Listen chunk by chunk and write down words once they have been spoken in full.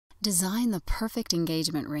Design the perfect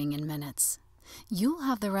engagement ring in minutes. You'll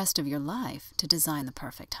have the rest of your life to design the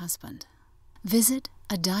perfect husband. Visit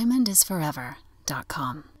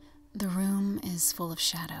adiamondisforever.com. The room is full of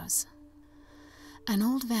shadows. An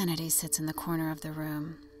old vanity sits in the corner of the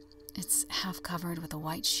room. It's half covered with a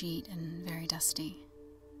white sheet and very dusty.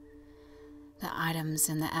 The items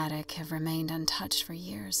in the attic have remained untouched for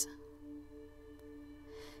years.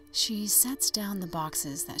 She sets down the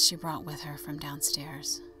boxes that she brought with her from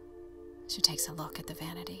downstairs. She takes a look at the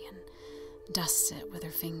vanity and dusts it with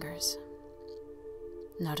her fingers.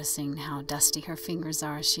 Noticing how dusty her fingers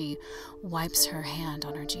are, she wipes her hand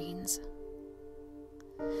on her jeans.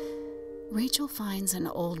 Rachel finds an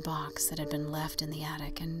old box that had been left in the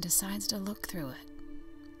attic and decides to look through it.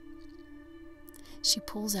 She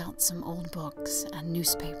pulls out some old books and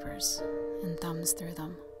newspapers and thumbs through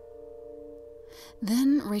them.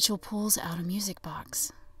 Then Rachel pulls out a music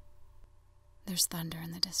box. There's thunder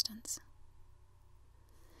in the distance.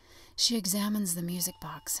 She examines the music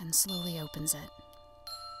box and slowly opens it.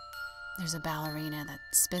 There's a ballerina that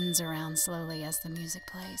spins around slowly as the music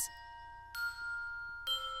plays.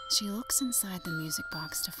 She looks inside the music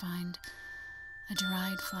box to find a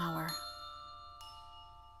dried flower.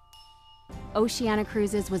 Oceana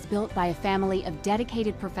Cruises was built by a family of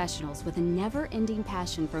dedicated professionals with a never-ending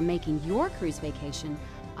passion for making your cruise vacation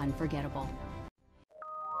unforgettable.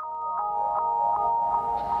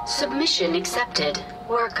 Submission accepted.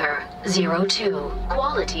 Worker 02.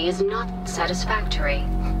 Quality is not satisfactory.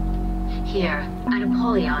 Here, at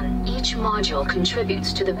Apollyon, each module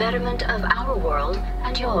contributes to the betterment of our world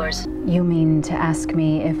and yours. You mean to ask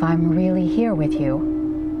me if I'm really here with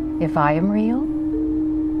you? If I am real?